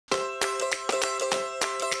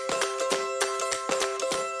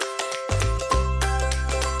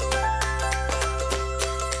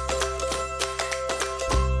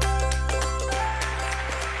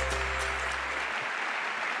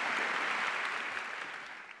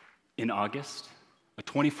In August of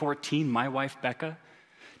 2014, my wife, Becca,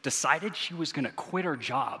 decided she was going to quit her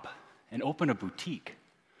job and open a boutique.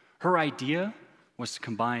 Her idea was to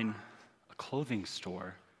combine a clothing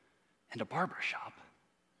store and a barbershop.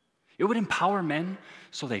 It would empower men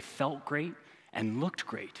so they felt great and looked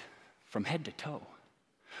great from head to toe.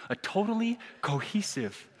 A totally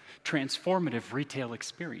cohesive, transformative retail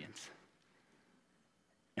experience.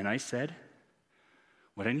 And I said,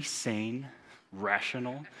 what any sane,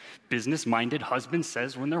 rational, business-minded husband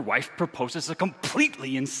says when their wife proposes a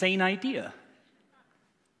completely insane idea.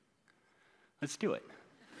 Let's do it.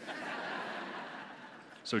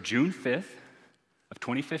 So June 5th of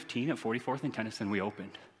 2015 at 44th and Tennyson, we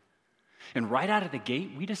opened. And right out of the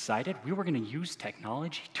gate, we decided we were going to use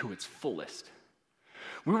technology to its fullest.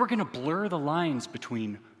 We were going to blur the lines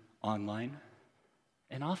between online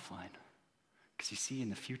and offline. Because you see, in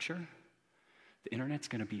the future, the internet's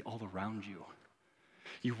going to be all around you.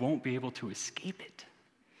 You won't be able to escape it.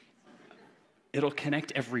 It'll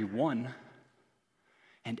connect everyone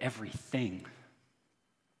and everything.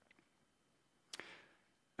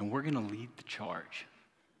 And we're going to lead the charge.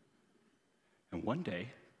 And one day,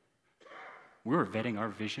 we were vetting our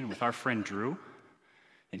vision with our friend Drew,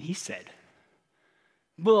 and he said,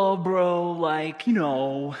 well, bro, like, I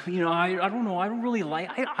don't know, I don't really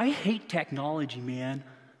I hate technology, man.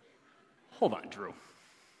 Hold on, Drew.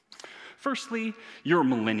 Firstly, you're a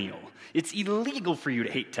millennial. It's illegal for you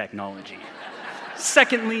to hate technology.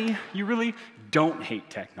 Secondly, you really don't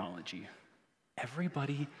hate technology.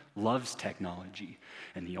 Everybody loves technology,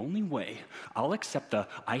 and the only way I'll accept the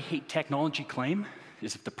I hate technology claim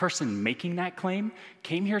is if the person making that claim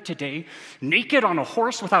came here today naked on a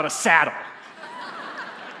horse without a saddle.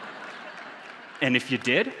 And if you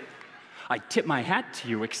did, I'd tip my hat to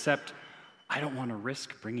you, except I don't want to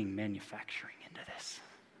risk bringing manufacturing into this.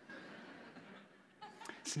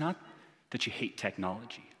 It's not that you hate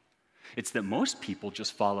technology. It's that most people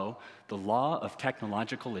just follow the law of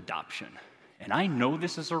technological adoption. And I know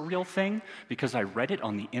this is a real thing because I read it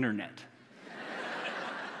on the internet.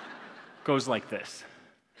 Goes like this.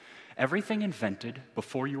 Everything invented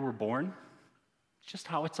before you were born, it's just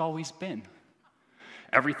how it's always been.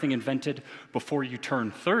 Everything invented before you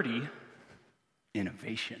turn 30,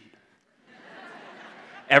 innovation.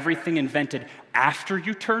 Everything invented after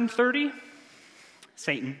you turn 30,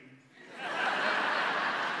 Satan.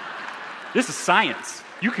 This is science.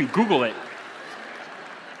 You can Google it.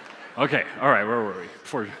 Okay, all right, where were we?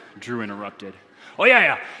 Before Drew interrupted. Oh,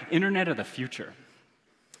 yeah, Internet of the future.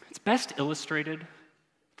 It's best illustrated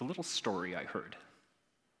with a little story I heard.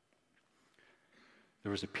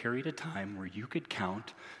 There was a period of time where you could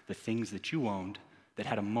count the things that you owned that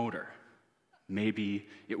had a motor. Maybe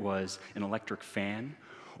it was an electric fan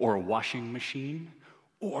or a washing machine,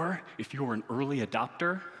 or if you were an early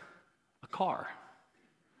adopter, a car.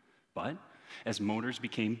 But as motors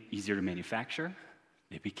became easier to manufacture,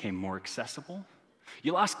 they became more accessible,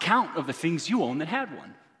 you lost count of the things you owned that had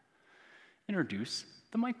one. Introduce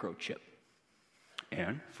the microchip.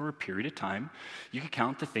 And for a period of time, you could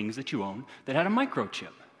count the things that you own that had a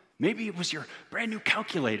microchip. Maybe it was your brand new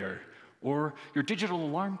calculator, or your digital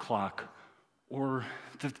alarm clock, or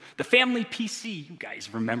the family PC. You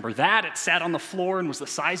guys remember that? It sat on the floor and was the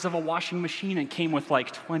size of a washing machine and came with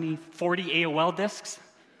like 20, 40 AOL disks.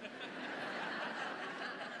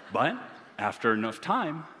 But after enough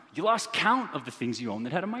time, you lost count of the things you owned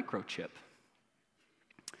that had a microchip.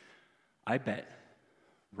 I bet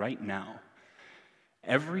right now,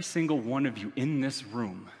 every single one of you in this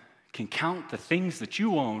room can count the things that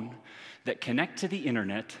you own that connect to the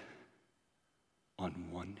internet on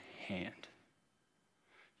one hand.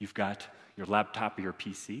 You've got your laptop or your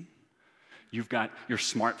PC. You've got your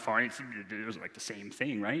smartphone. It's like the same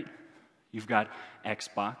thing, right? You've got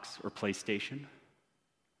Xbox or PlayStation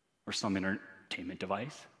or some entertainment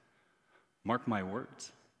device. Mark my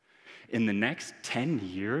words. In the next 10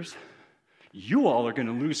 years, you all are going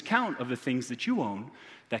to lose count of the things that you own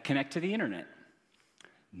that connect to the internet.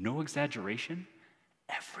 No exaggeration,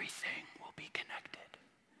 everything will be connected.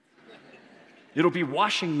 It'll be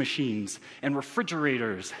washing machines and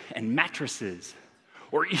refrigerators and mattresses,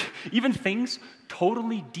 or even things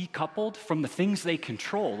totally decoupled from the things they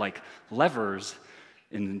control, like levers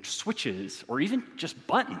and switches, or even just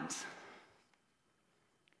buttons.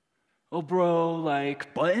 Oh, bro,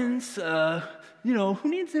 like buttons? Who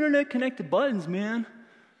needs internet-connected buttons, man?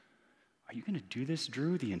 Are you going to do this,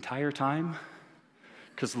 Drew, the entire time?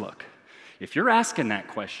 Because look, if you're asking that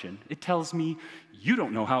question, it tells me you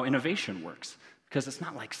don't know how innovation works. Because it's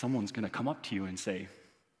not like someone's going to come up to you and say,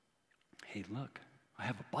 hey, look, I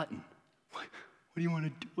have a button. What do you want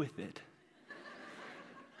to do with it?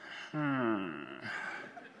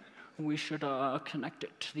 We should connect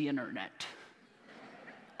it to the internet.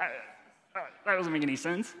 That doesn't make any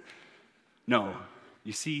sense. No,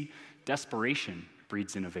 you see, desperation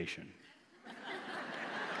breeds innovation.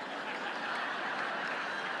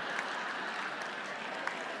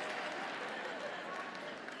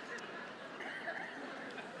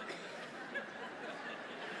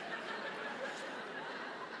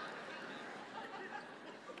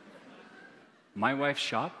 My wife's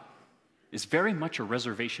shop is very much a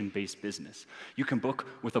reservation-based business. You can book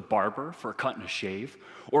with a barber for a cut and a shave,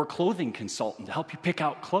 or a clothing consultant to help you pick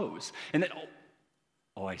out clothes. And then,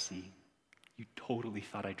 oh, I see. You totally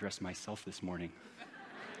thought I dressed myself this morning.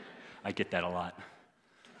 I get that a lot.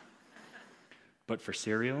 But for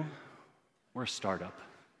cereal, we're a startup,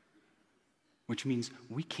 which means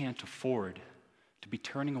we can't afford to be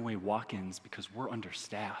turning away walk-ins because we're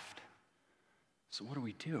understaffed. So what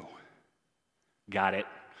do? Got it.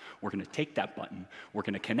 We're going to take that button, we're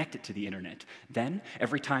going to connect it to the internet. Then,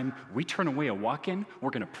 every time we turn away a walk-in,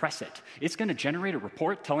 we're going to press it. It's going to generate a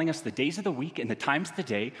report telling us the days of the week and the times of the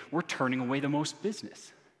day we're turning away the most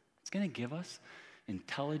business. It's going to give us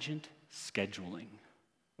intelligent scheduling.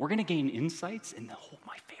 We're going to gain insights, and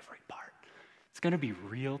my favorite part, it's going to be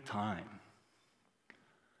real time.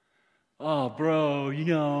 Oh, bro,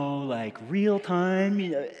 like real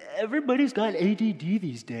time, everybody's got ADD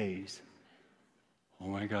these days. Oh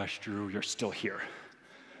my gosh, Drew, you're still here.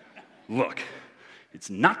 Look, it's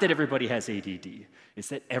not that everybody has ADD. It's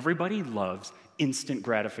that everybody loves instant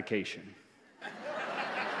gratification.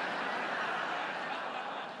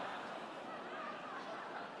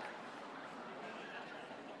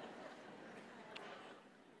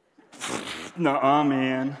 Nuh-uh,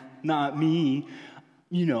 man, not me.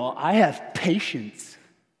 I have patience.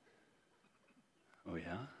 Oh,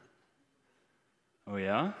 yeah? Oh,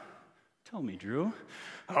 yeah? Tell me, Drew,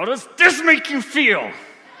 how does this make you feel?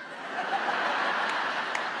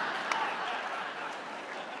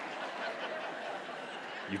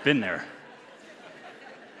 You've been there.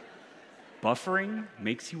 Buffering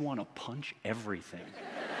makes you want to punch everything.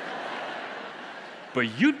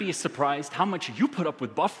 But you'd be surprised how much you put up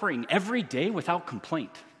with buffering every day without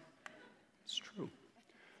complaint. It's true.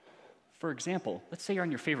 For example, let's say you're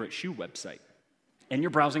on your favorite shoe website, and you're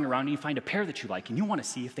browsing around and you find a pair that you like, and you want to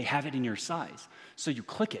see if they have it in your size. So you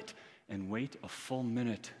click it and wait a full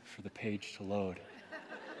minute for the page to load.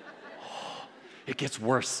 It gets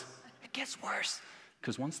worse. It gets worse.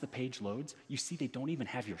 Because once the page loads, you see they don't even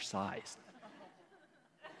have your size.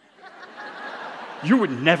 You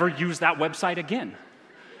would never use that website again.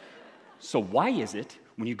 So why is it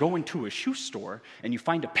when you go into a shoe store and you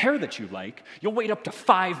find a pair that you like, you'll wait up to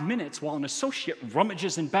 5 minutes while an associate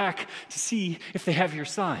rummages in back to see if they have your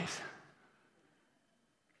size?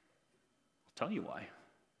 I'll tell you why.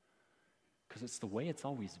 Because it's the way it's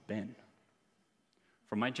always been.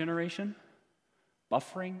 For my generation,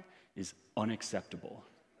 buffering is unacceptable.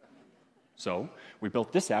 So we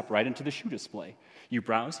built this app right into the shoe display. You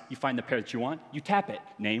browse, you find the pair that you want, you tap it.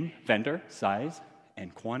 Name, vendor, size,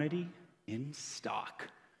 and quantity in stock.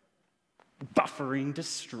 Buffering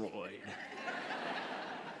destroyed.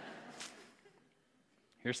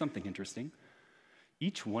 Here's something interesting.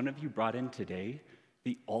 Each one of you brought in today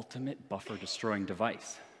the ultimate buffer-destroying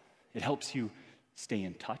device. It helps you stay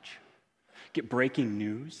in touch, get breaking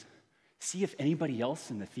news, see if anybody else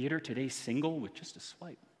in the theater today's single with just a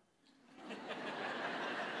swipe.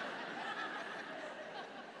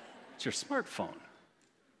 It's your smartphone.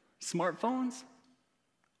 Smartphones?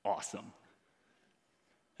 Awesome.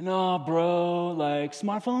 No, bro, like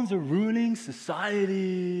smartphones are ruining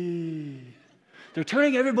society. They're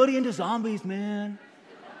turning everybody into zombies, man.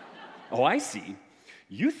 Oh, I see.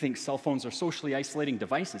 You think cell phones are socially isolating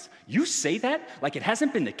devices. You say that like it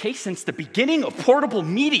hasn't been the case since the beginning of portable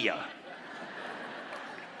media.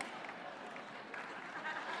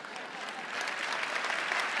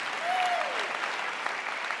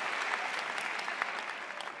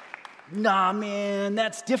 Nah, man,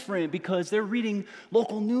 that's different because they're reading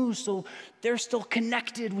local news, so they're still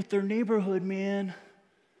connected with their neighborhood, man.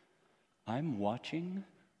 I'm watching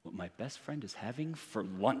what my best friend is having for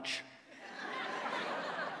lunch.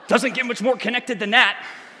 Doesn't get much more connected than that.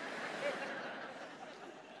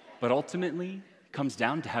 But ultimately, it comes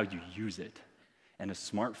down to how you use it. And a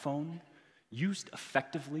smartphone, used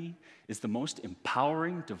effectively, is the most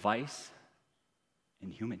empowering device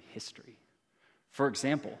in human history. For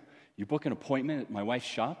example, you book an appointment at my wife's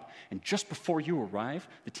shop, and just before you arrive,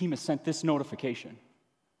 the team has sent this notification.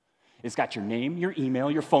 It's got your name, your email,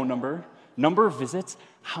 your phone number, number of visits,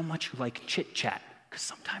 how much you like chit-chat, because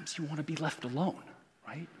sometimes you want to be left alone,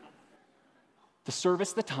 right? the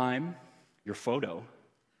service, the time, your photo,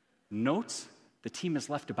 notes the team has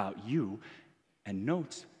left about you, and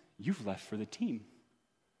notes you've left for the team.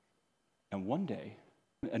 And one day,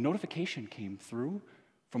 a notification came through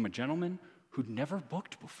from a gentleman who'd never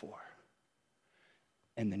booked before.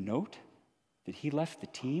 And the note that he left the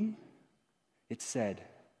team, it said,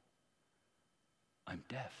 "I'm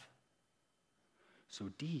deaf." So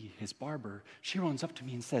Dee, his barber, she runs up to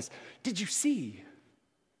me and says, "Did you see?"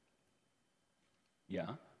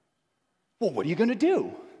 "Yeah." "Well, what are you going to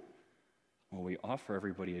do?" "Well, we offer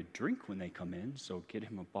everybody a drink when they come in, so get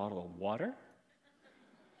him a bottle of water."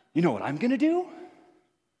 "You know what I'm going to do?"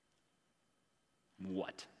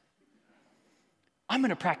 "What?" "I'm going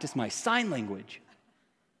to practice my sign language."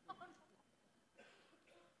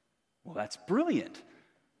 "Well, that's brilliant.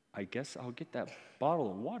 I guess I'll get that bottle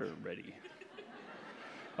of water ready."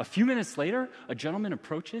 A few minutes later, a gentleman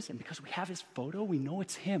approaches, and because we have his photo, we know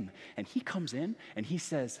it's him. And he comes in, and he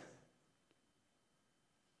says,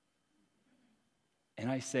 and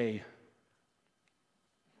I say,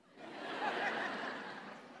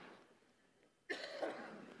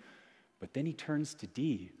 but then he turns to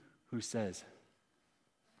Dee, who says,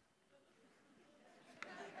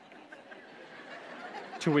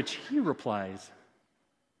 to which he replies,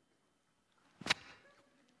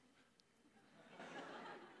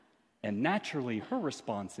 and naturally her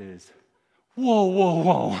response is, "Whoa, whoa,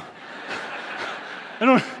 whoa."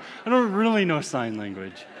 I don't really know sign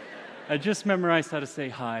language. I just memorized how to say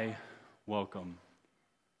hi, welcome,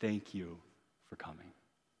 thank you for coming.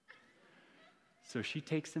 So she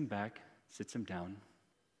takes him back, sits him down.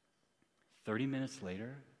 30 minutes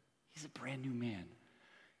later, he's a brand new man.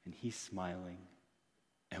 And he's smiling,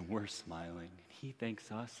 and we're smiling. And he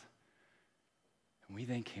thanks us, and we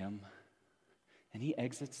thank him. And he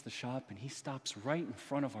exits the shop, and he stops right in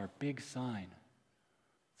front of our big sign.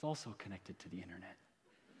 It's also connected to the internet.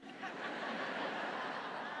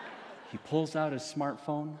 He pulls out his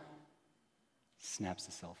smartphone, snaps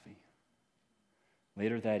a selfie.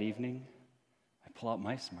 Later that evening, I pull out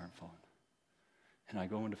my smartphone, and I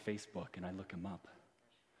go into Facebook, and I look him up.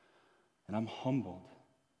 And I'm humbled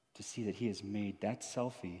to see that he has made that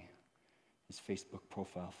selfie his Facebook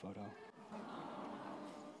profile photo.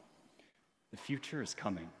 The future is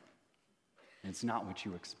coming, and it's not what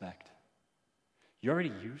you expect. You're already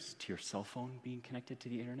used to your cell phone being connected to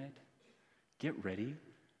the internet. Get ready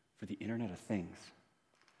for the Internet of Things.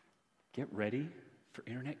 Get ready for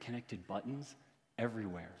internet-connected buttons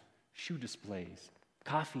everywhere, shoe displays,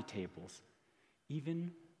 coffee tables,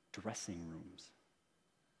 even dressing rooms.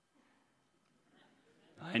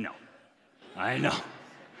 I know.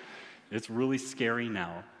 It's really scary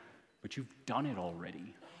now, but you've done it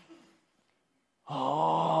already.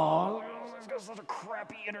 Oh, I've got such a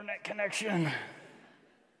crappy internet connection.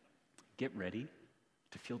 Get ready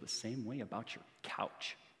to feel the same way about your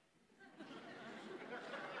couch.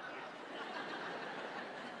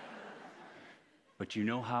 But you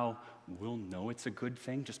know how we'll know it's a good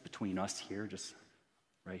thing just between us here, just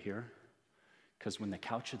right here? Because when the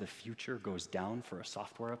couch of the future goes down for a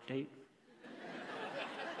software update,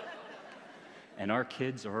 and our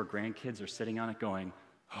kids or our grandkids are sitting on it going,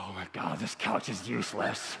 "Oh my God, this couch is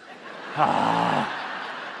useless."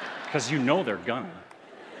 Because you know they're gonna.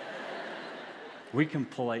 We can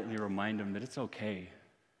politely remind them that it's okay.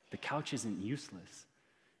 The couch isn't useless.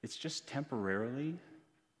 It's just temporarily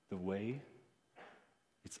the way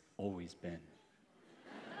it's always been.